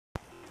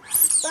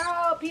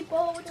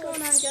people? What's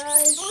going on,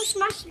 guys? Oh,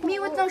 smash Me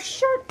with no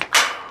shirt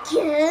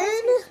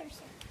again.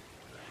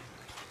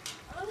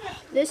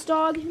 This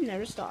dog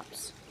never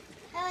stops.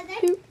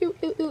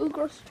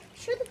 Gross.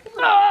 Show the ball.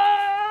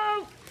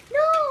 Oh!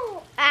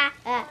 No!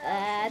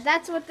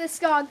 That's what this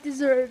dog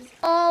deserves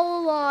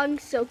all along,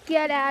 so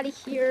get out of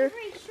here.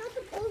 Show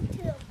the ball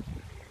too.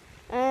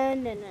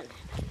 And then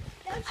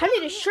I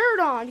need a shirt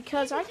on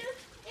because If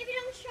you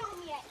don't show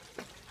me yet.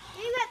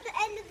 Maybe at the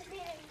end of the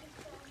video you can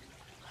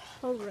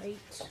show me.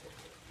 Alright.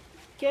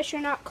 Guess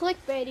you're not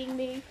clickbaiting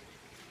me.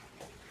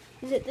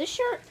 Is it this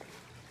shirt?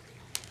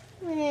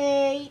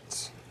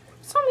 Wait.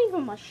 It's not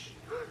even my shirt.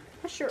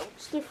 My shirt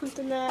looks different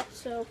than that,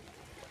 so.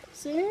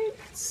 Let's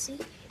see.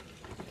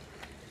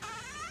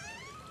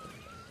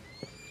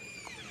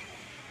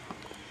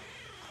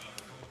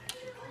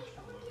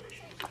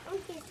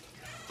 Okay.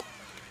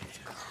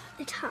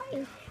 The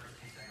time.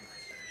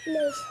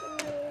 No.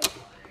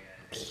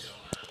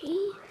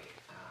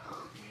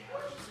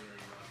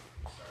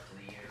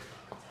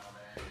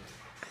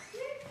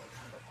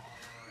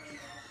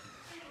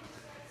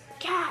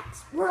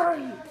 Cats, where are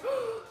you?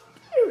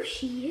 There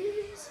she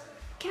is.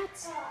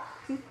 Cats.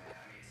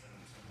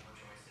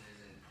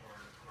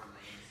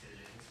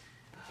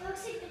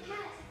 Looks like the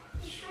cat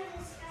is trying to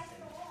disguise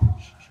the wall.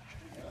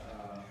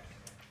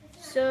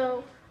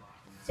 So,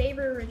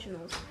 Saber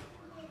Originals.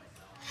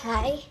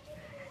 Hi.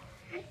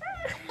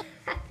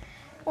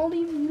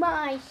 Only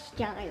my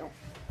style.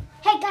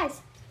 Hey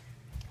guys.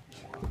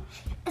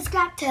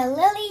 Subscribe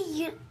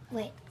to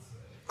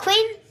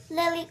Queen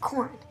Lily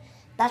Corn.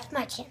 That's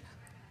my channel.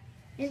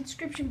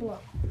 Inscription below.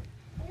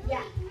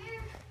 Yeah.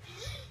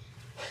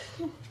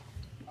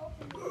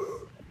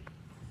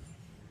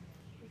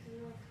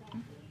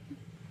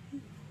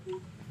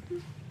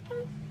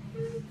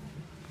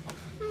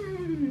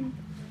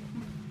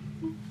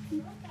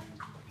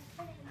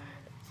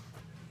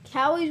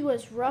 Callie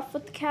was rough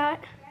with the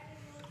cat.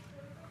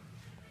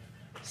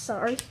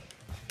 Sorry.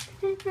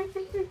 This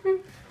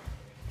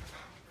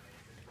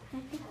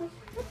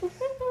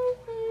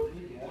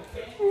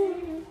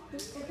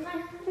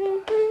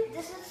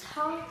is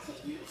hard to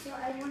eat, so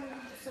I want to do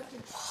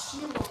something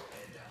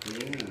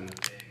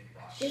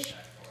chewy.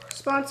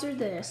 Sponsor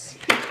this.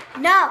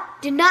 No,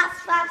 do not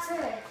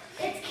sponsor it.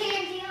 It's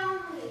candy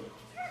only.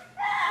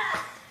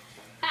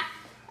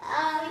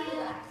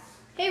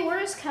 Hey, where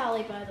is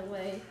Callie, by the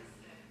way?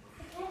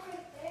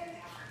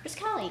 Where's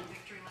Callie?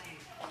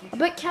 I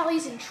bet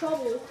Callie's in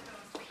trouble.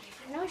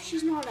 I know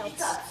she's not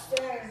outside.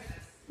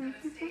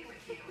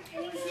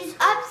 She's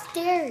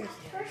upstairs.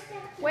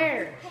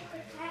 Where?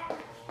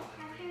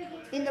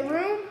 In the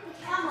room?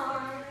 Come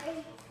on.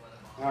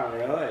 Oh,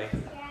 really?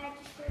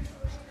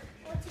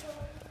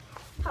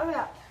 Hurry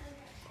up.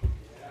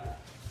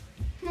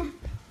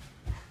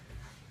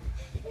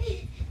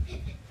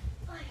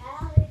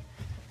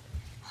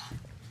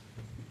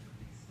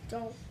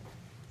 Don't.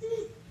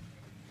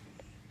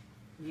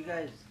 You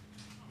guys,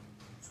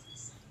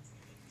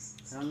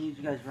 I don't need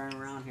you guys running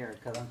around here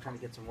because I'm trying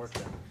to get some work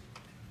done.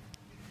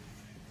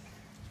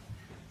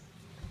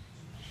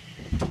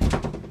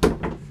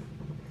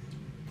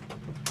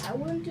 I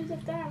wouldn't do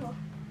that now.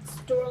 It's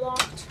door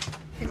locked.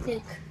 I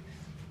think.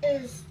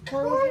 Is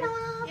Chloe here?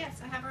 Yes,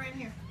 I have her in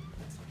here.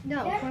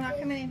 No. We're not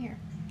coming in here.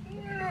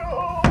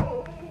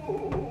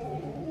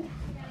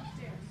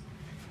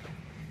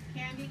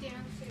 Candy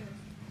downstairs.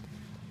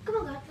 Come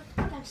on, guys. Let's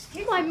go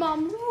downstairs. My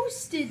mom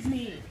roasted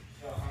me.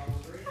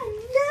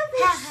 I've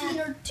never seen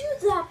her do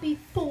that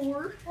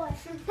before. What?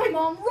 My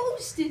mom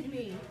roasted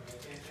me.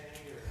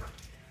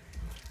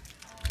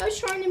 I was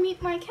trying to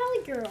meet my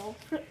Kelly girl.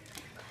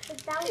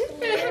 Roasted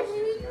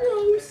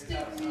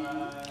me.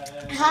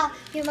 Ha!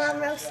 Your mom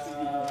roasted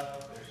me.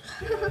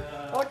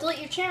 Or delete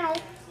your channel.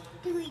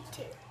 Delete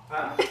it.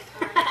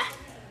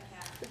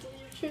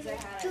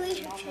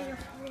 Delete your channel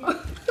for me. Oh,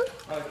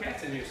 the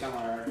cat's in here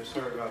somewhere. I just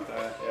heard about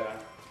that. Yeah.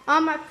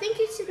 I think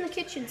it's in the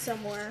kitchen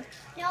somewhere.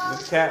 No.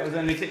 The cat was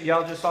in the kitchen.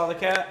 Y'all just saw the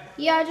cat?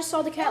 Yeah, I just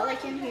saw the cat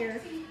like in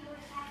here.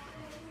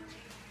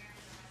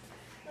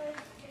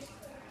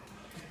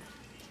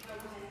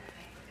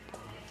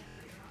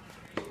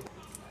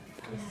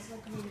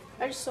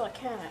 I just saw a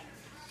cat.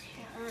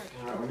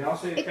 When y'all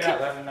see the cat,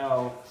 let me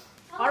know.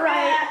 All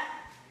right.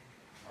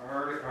 I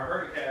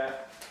heard a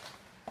cat.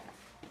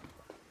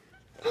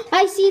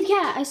 I see the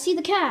cat. I see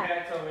the cat.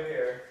 Cat's over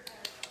here.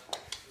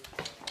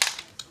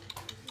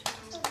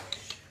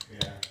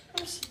 Yeah.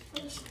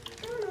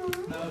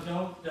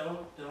 No,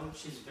 don't.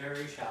 She's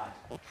very shy.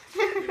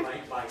 She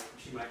might bite.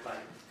 She might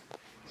bite.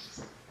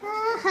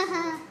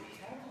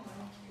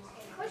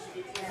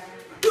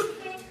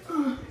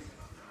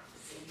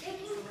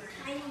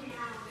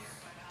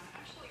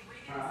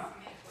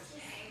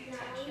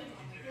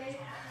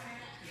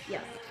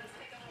 Yeah.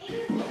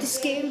 The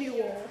Scamby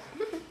wall.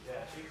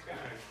 Yeah,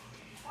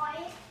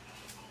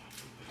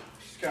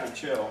 she's kind of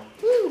chill.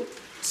 Woo!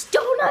 It's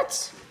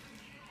donuts.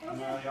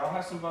 Y'all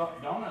have some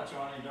donuts. You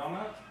want any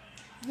donuts?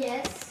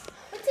 Yes.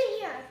 What's in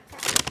here?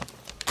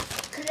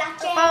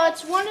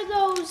 It's one of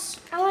those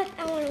I want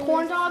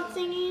corn dog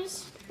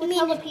thingies. with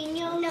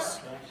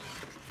jalapenos.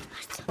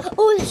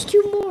 Oh, there's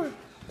 2 more.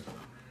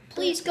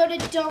 Please go to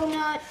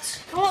Donut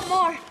I want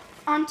more.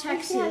 on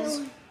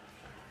Texas.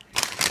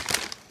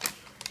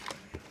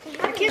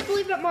 I can't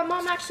believe that my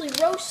mom actually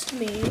roasts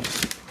me.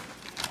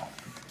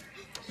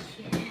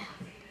 Yeah.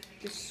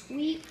 The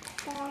sweet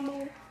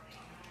caramel.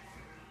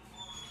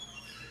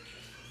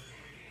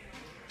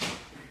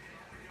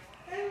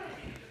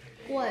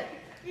 What?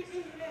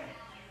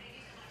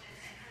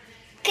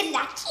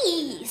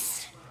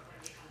 Kolaches.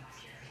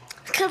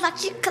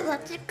 Kolache,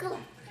 kolache, kolache.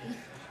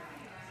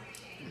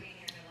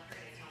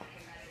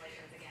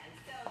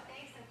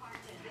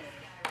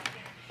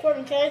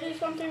 Corbin, can I do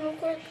something real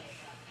quick?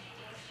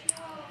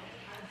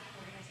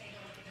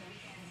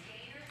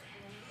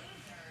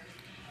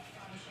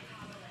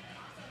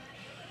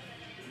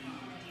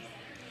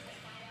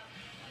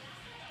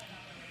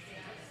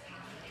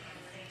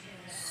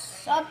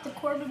 Sub to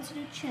Corbin's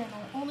new channel,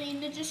 only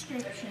in the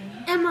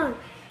description. Emma.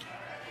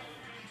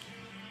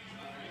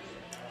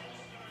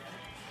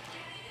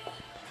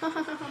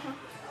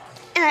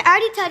 And I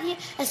already told you,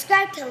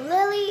 subscribe to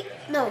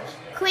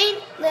Queen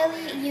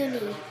Lily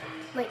Uni.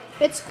 Wait,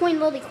 It's Queen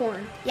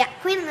Lilycorn. yeah,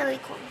 Queen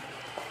Lilycorn.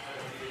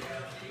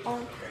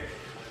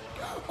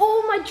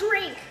 Oh, my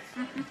drink!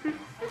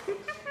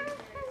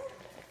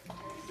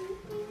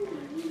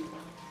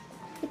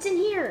 It's in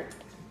here.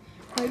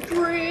 My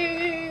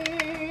drink.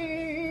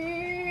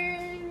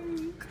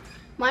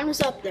 Mine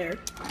was up there.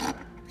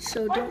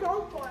 So don't.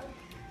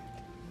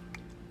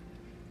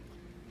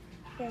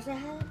 There's a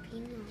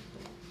jalapeno.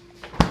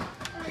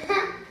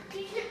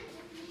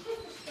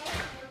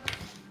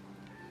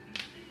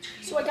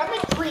 So I got my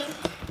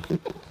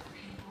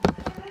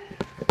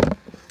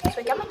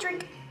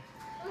drink.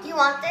 Do you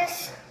want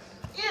this?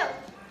 Ew.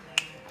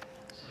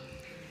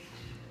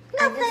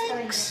 No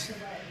thanks.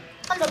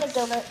 Another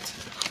donut.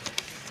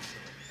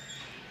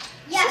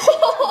 Yeah.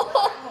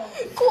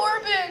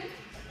 Corbin.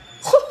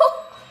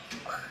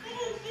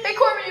 Hey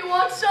Corbin, you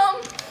want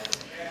some?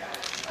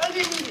 I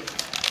didn't eat it.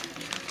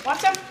 Want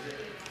some?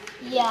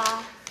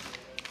 Yeah.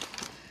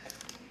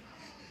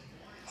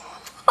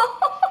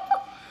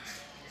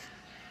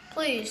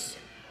 Please.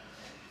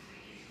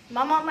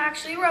 My mom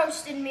actually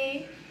roasted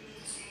me,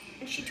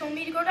 and she told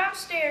me to go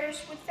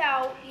downstairs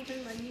without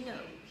even letting me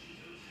know.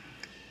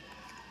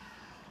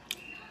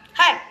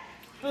 Hey,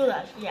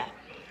 yeah.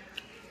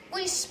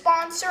 We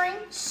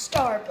sponsoring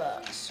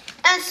Starbucks.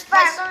 And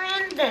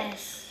sponsoring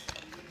this.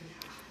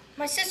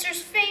 My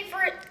sister's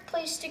favorite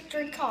place to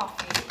drink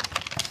coffee.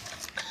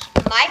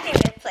 My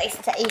favorite place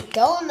to eat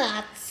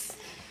donuts.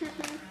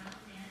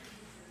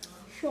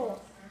 Sure.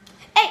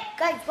 Hey,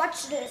 guys,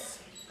 watch this.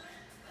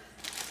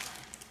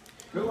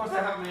 Who wants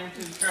to help me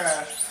empty the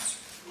trash?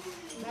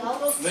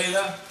 No.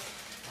 Layla?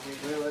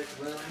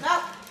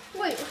 No.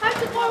 Wait, how'd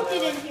the dog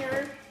get in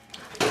here?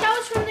 That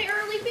was from the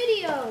early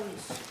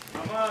videos.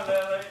 Come on,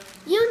 Lily.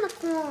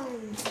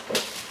 Unicorn.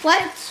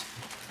 What?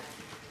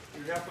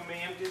 You're helping me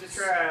empty the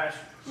trash.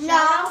 No.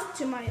 Shout out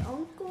to my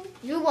uncle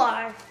You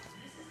are.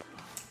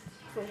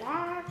 for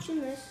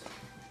watching this.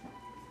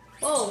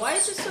 Whoa, why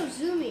is it so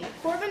zoomy?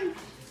 Corbin,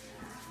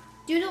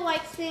 do the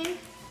like thing.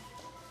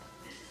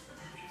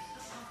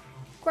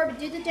 Corbin,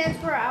 do the dance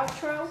for our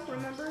outro,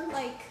 remember?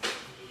 Like.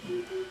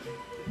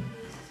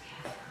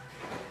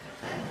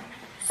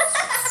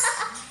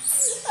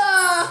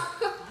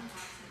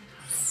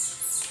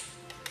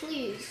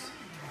 Please,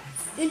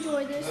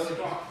 enjoy this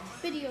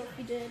video if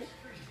you did.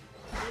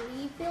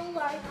 Leave a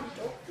like and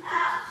don't forget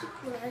to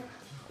subscribe.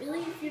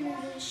 Really, if you're new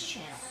to this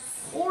channel.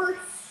 Or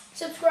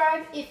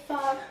subscribe if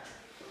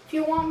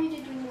you want me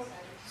to do more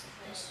videos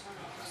like this.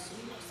 See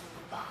you next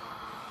time. Bye.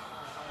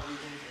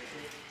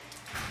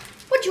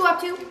 What you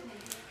up to?